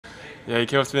Yeah, he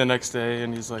came up to me the next day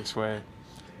and he's like, Sway,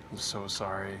 I'm so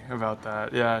sorry about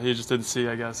that. Yeah, he just didn't see,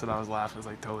 I guess, and I was laughing. It was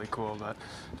like totally cool, but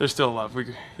there's still love.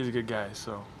 He's a good guy,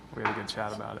 so we had a good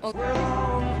chat about it.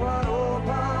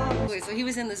 Okay, so he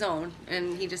was in the zone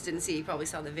and he just didn't see. He probably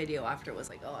saw the video after. Was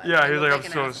like, oh. Yeah, he was like,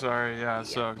 I'm so sorry. Yeah,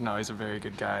 so no, he's a very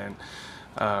good guy, and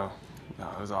no,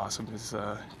 it was awesome. It's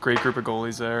a great group of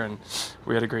goalies there, and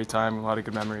we had a great time, a lot of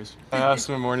good memories. I asked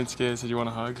him in morning skate, I said, you want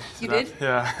a hug? You did?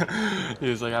 Yeah. He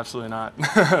was like, absolutely not.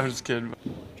 I'm just kidding.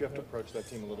 Do you have to approach that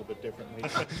team a little bit differently?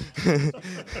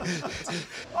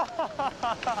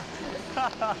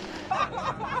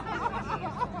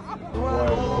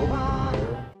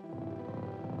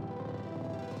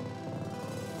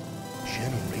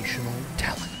 Generational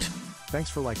talent. Thanks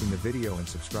for liking the video and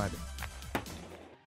subscribing.